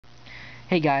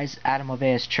Hey guys, Adam of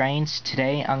AS Trains.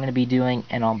 Today I'm going to be doing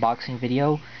an unboxing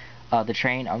video. The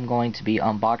train I'm going to be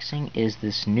unboxing is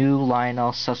this new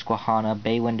Lionel Susquehanna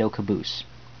bay window caboose.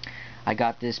 I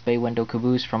got this bay window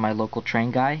caboose from my local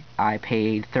train guy. I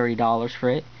paid $30 for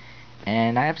it,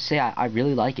 and I have to say I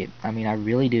really like it. I mean, I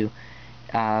really do.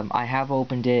 I have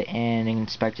opened it and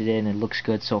inspected it, and it looks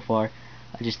good so far.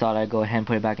 I just thought I'd go ahead and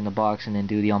put it back in the box and then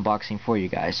do the unboxing for you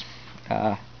guys.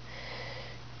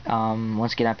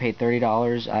 Once again, I paid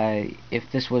 $30.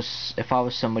 If I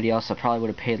was somebody else, I probably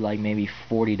would have paid like maybe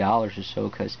 $40 or so,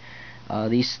 because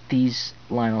these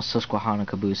Lionel Susquehanna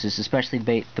cabooses, especially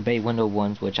the bay window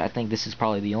ones, which I think this is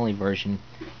probably the only version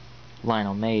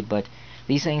Lionel made, but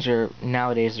these things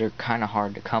nowadays they're kind of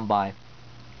hard to come by,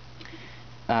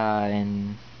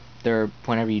 and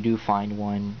whenever you do find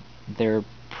one, they're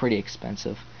pretty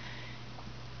expensive.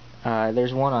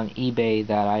 There's one on eBay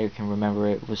that I can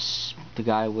remember. The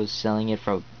guy was selling it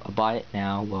for buy it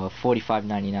now,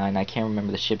 $45.99. I can't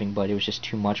remember the shipping, but it was just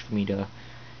too much for me to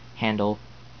handle.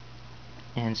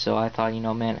 And so I thought,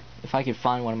 man, if I could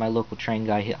find one of my local train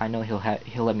guy, I know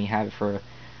he'll let me have it for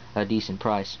a decent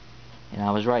price. And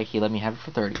I was right. He let me have it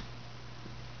for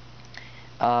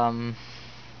 $30.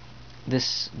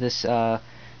 This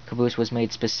caboose was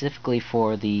made specifically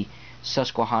for the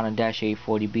Susquehanna Dash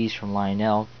 840Bs from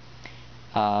Lionel.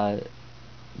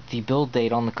 The build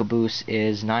date on the caboose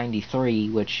is '93,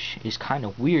 which is kind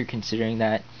of weird considering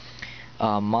that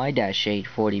my Dash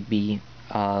 840B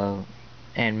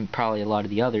and probably a lot of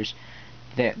the others,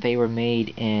 that they were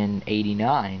made in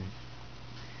 '89.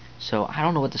 So I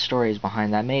don't know what the story is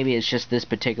behind that. Maybe it's just this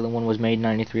particular one was made in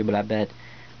 '93, but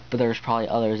there's probably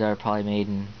others that are probably made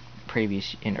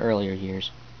in earlier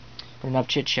years. But enough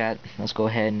chit chat. Let's go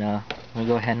ahead and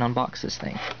unbox this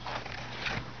thing.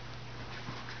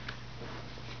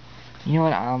 You know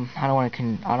what? I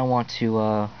don't want to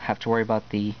have to worry about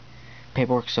the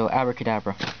paperwork. So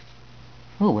abracadabra.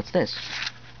 Oh, what's this?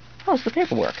 Oh, it's the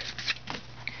paperwork.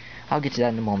 I'll get to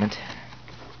that in a moment.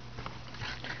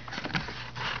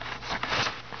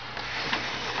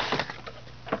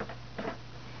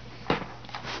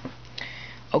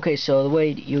 Okay, so the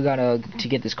way you gotta to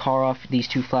get this car off these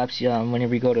two flaps,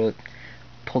 whenever you go to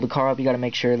pull the car up, you gotta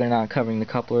make sure they're not covering the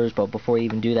couplers. But before you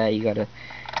even do that, you gotta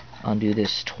undo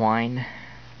this twine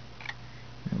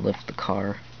and lift the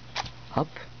car up.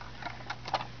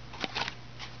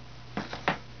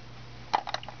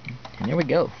 And there we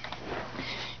go.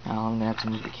 Now I'm gonna have to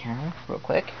move the camera real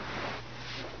quick.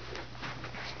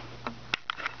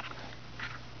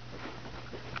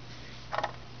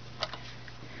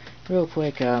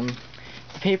 The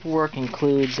paperwork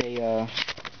includes a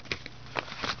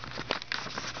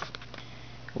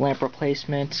lamp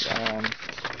replacement.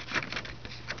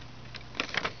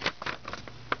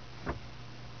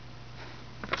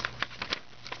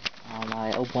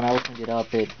 When I opened it up,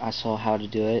 I saw how to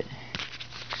do it,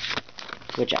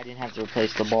 which I didn't have to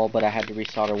replace the bulb, but I had to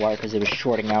resolder wire because it was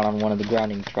shorting out on one of the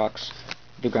grounding parts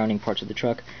of the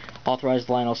truck. Authorized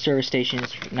Lionel service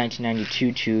stations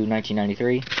 1992 to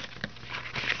 1993.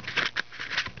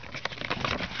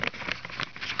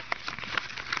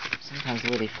 Sometimes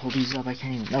the way they fold these up, I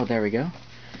can't even. Oh, there we go.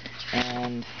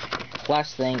 And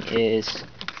last thing is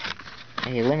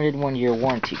a limited 1-year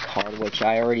warranty card, which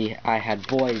I had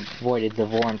voided the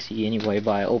warranty anyway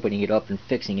by opening it up and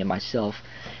fixing it myself,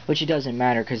 which it doesn't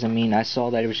matter because I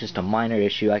saw that it was just a minor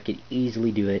issue. I could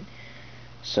easily do it,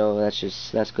 so that's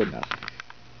good enough.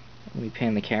 Let me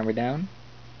pan the camera down.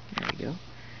 There we go.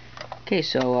 Okay,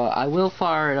 so I will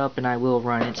fire it up and I will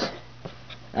run it.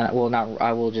 I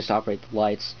will just operate the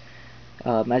lights.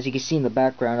 As you can see in the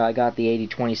background, I got the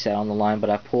 80/20 set on the line,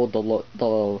 but I pulled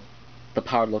the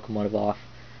powered locomotive off.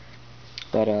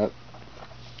 But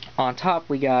on top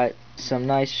we got some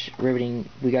nice riveting.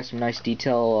 We got some nice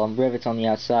detail rivets on the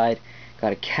outside.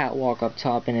 Got a catwalk up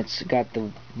top, and it's got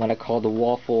what I call the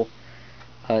waffle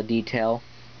detail.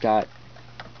 Got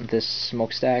this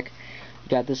smokestack.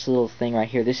 Got this little thing right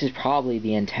here. This is probably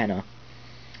the antenna.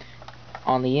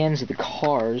 On the ends of the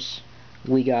cars,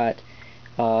 we got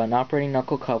an operating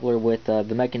knuckle coupler with the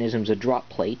mechanism's a drop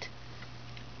plate.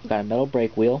 We got a metal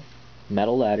brake wheel,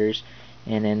 metal ladders,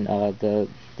 and then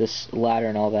this ladder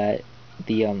and all that.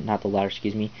 Not the ladder,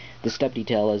 excuse me. The step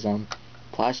detail is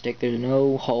plastic. There's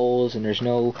no holes and there's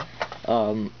no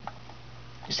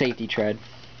safety tread.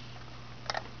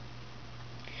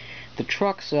 The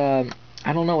trucks, I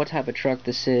don't know what type of truck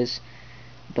this is,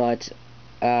 but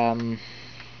I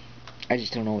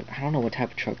just don't know. I don't know what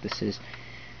type of truck this is,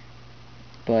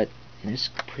 but it's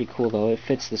pretty cool though. It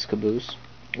fits this caboose.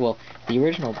 Well, the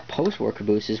original post-war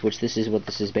cabooses, which this is what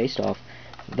this is based off,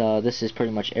 this is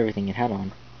pretty much everything it had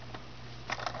on.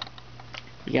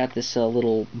 We got this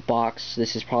little box.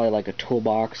 This is probably like a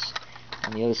toolbox.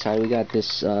 On the other side, we got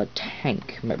this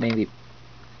tank, maybe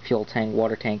fuel tank,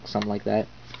 water tank, something like that.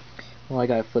 Well, I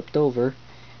got it flipped over,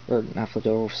 or not flipped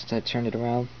over since I turned it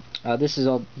around. This is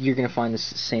all, you're going to find this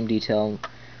same detail.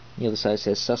 The other side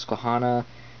says Susquehanna,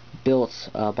 built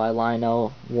by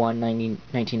Lionel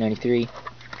 1993.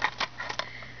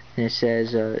 And it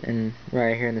says, and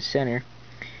right here in the center, it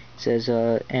says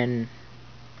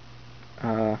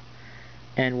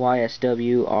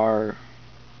NYSW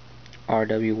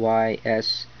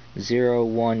RWYS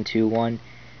 0121.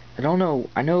 I don't know.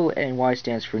 I know NY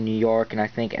stands for New York, and I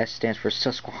think S stands for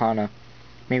Susquehanna.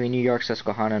 Maybe New York,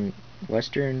 Susquehanna, and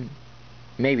Western.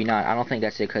 Maybe not. I don't think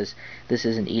that's it, because this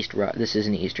is an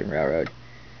Eastern Railroad.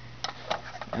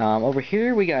 Over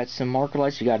here we got some marker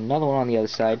lights. We got another one on the other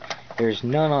side. There's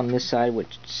none on this side,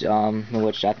 which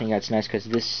I think that's nice, because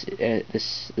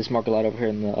this marker light over here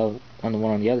on the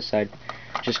one on the other side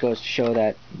just goes to show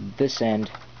that this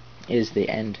end is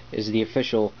the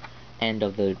official end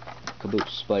of the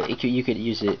caboose, but you could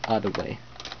use it either way.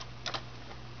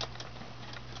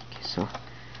 Okay, so I'm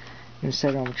gonna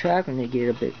set it on the track. I'm gonna get it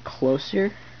a bit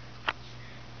closer.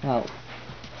 Now,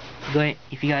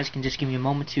 if you guys can just give me a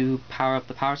moment to power up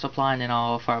the power supply, and then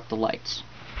I'll fire up the lights.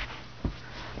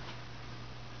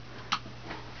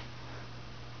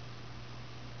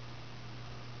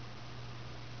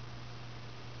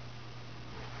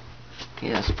 Okay,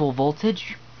 that's full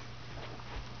voltage,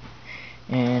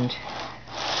 and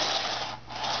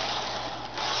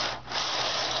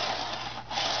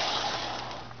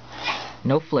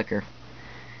no flicker,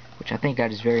 which I think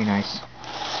that is very nice.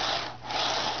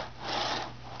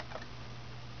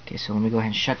 Okay, so let me go ahead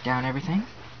and shut down everything.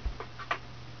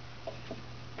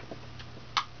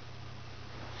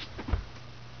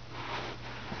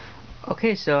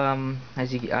 Okay, so I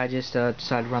just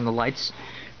decided to run the lights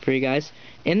for you guys.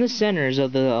 In the centers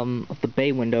of the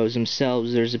bay windows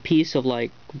themselves, there's a piece of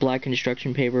like black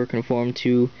construction paper conformed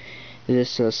to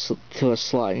this to a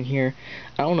slot in here.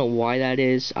 I don't know why that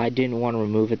is. I didn't want to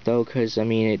remove it though, because I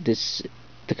mean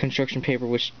the construction paper,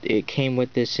 which it came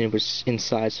with this, and it was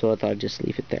inside, so I thought I'd just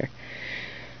leave it there.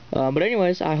 But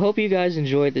anyways, I hope you guys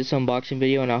enjoyed this unboxing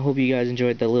video, and I hope you guys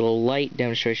enjoyed the little light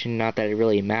demonstration. Not that it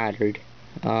really mattered.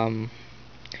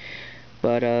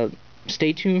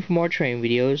 Stay tuned for more train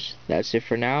videos. That's it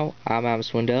for now. I'm Adam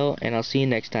Swindell, and I'll see you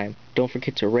next time. Don't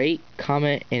forget to rate,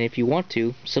 comment, and if you want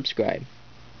to, subscribe.